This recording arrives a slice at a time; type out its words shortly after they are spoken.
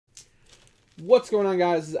What's going on,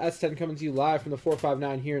 guys? This is S10 coming to you live from the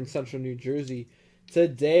 459 here in Central New Jersey.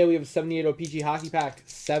 Today we have a 78 OPC Hockey Pack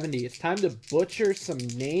 70. It's time to butcher some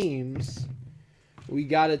names. We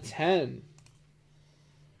got a 10.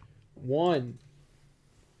 1,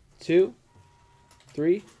 2,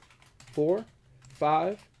 3, 4,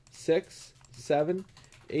 5, 6, 7,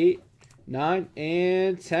 8, 9,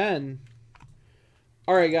 and 10.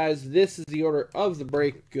 Alright, guys, this is the order of the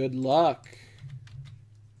break. Good luck.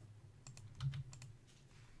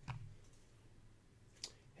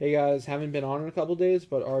 Hey guys, haven't been on in a couple days,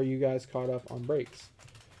 but are you guys caught up on breaks?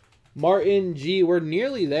 Martin G, we're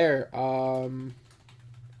nearly there.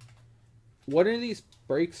 What are these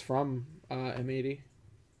breaks from, M80?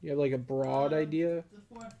 You have like a broad idea?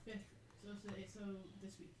 The 4th, 5th, so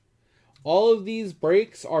this week. All of these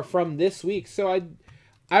breaks are from this week, so I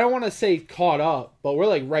don't want to say caught up, but we're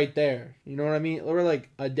like right there. You know what I mean? We're like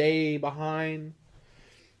a day behind.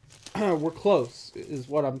 We're close, is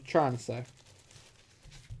what I'm trying to say.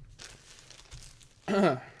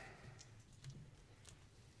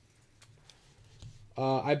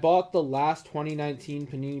 I bought the last 2019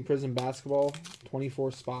 Panini Prism Basketball,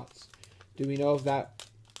 24 spots. Do we know if that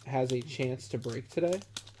has a chance to break today?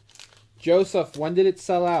 Joseph, when did it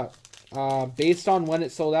sell out? Based on when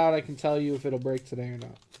it sold out, I can tell you if it'll break today or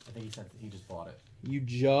not. I think he just bought it. You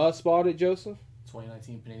just bought it, Joseph?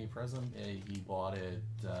 2019 Panini Prism. He bought it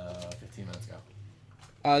 15 minutes ago.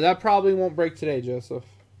 That probably won't break today, Joseph.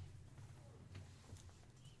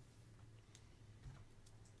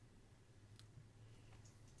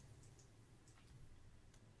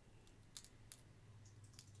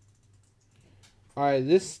 Alright,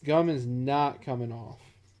 this gum is not coming off.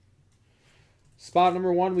 Spot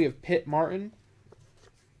number 1, we have Pitt Martin.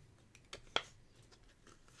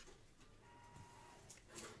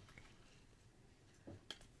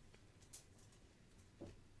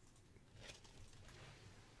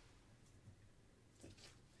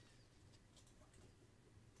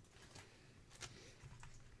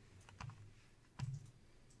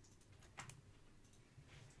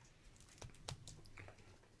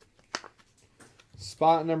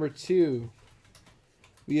 Spot number 2,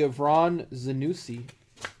 we have Ron Zanussi.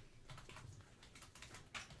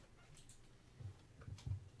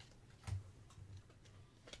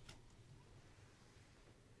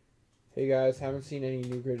 Hey guys, haven't seen any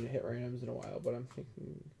new graded hit randoms in a while, but I'm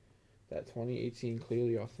thinking that 2018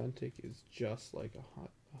 Clearly Authentic is just like a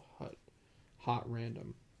hot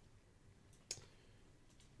random.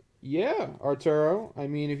 Yeah, Arturo. I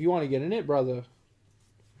mean, if you want to get in it, brother,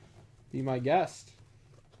 be my guest.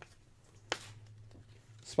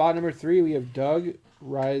 Spot number 3, we have Doug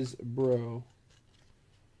Risebro.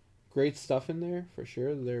 Great stuff in there, for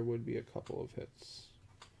sure. There would be a couple of hits.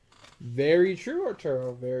 Very true,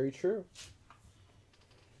 Arturo. Very true.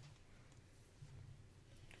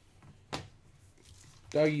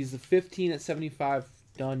 Dougie's the 15 at 75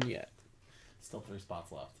 done yet. Still 3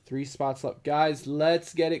 spots left. 3 spots left. Guys,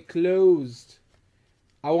 let's get it closed.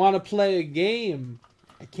 I want to play a game.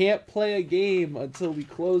 I can't play a game until we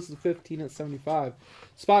close the 15 at 75.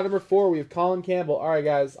 Spot number 4, we have Colin Campbell. All right,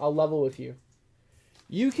 guys, I'll level with you.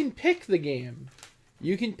 You can pick the game.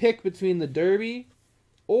 You can pick between the Derby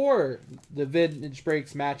or the Vintage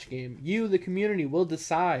Breaks match game. You, the community, will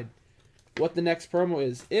decide what the next promo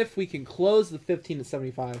is if we can close the 15 at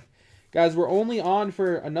 75. Guys, we're only on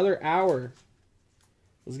for another hour.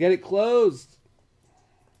 Let's get it closed.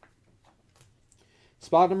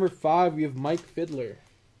 Spot number 5, we have Mike Fiddler.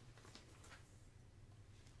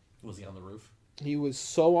 Was he on the roof? He was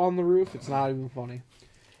so on the roof, it's not even funny.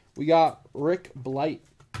 We got Rick Blight.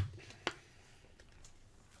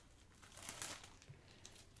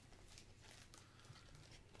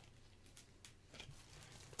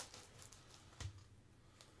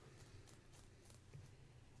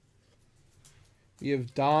 We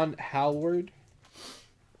have Don Howard.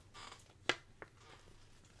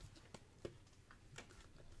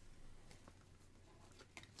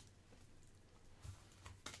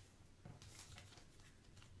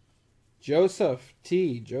 Joseph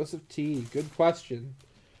T. Good question.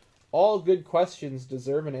 All good questions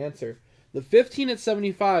deserve an answer. The 15 at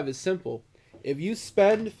 75 is simple. If you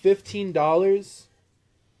spend $15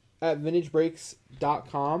 at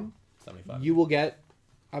VintageBreaks.com, 75. you will get...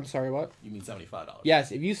 I'm sorry, what? You mean $75?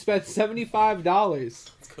 Yes, if you spend $75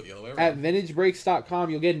 Let's go the other way around. at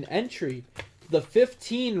VintageBreaks.com, you'll get an entry. The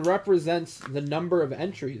 15 represents the number of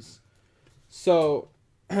entries. So...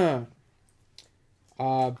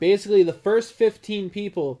 basically, the first 15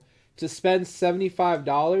 people to spend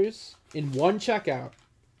 $75 in one checkout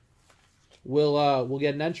will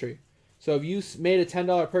get an entry. So if you made a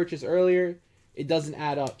 $10 purchase earlier, it doesn't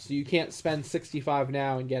add up. So you can't spend 65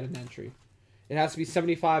 now and get an entry. It has to be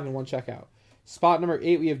 75 and 1 checkout. Spot number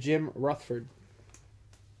 8, we have Jim Rutherford.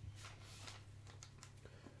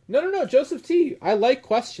 No, Joseph T. I like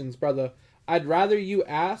questions, brother. I'd rather you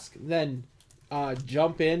ask than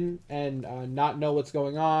jump in and not know what's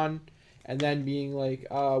going on, and then being like,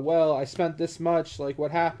 well, I spent this much, like,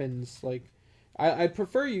 what happens? Like, I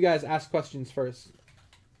prefer you guys ask questions first.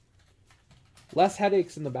 Less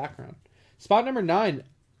headaches in the background. Spot number 9,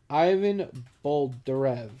 Ivan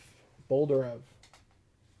Boldarev.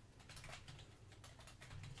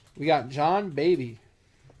 We got John Baby.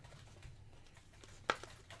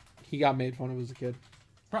 He got made fun of as a kid.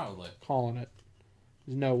 Probably. Calling it.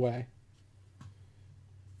 There's no way.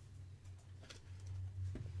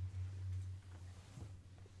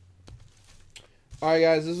 Alright,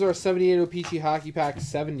 guys. This is our 78 OPC Hockey Pack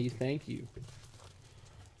 70. Thank you.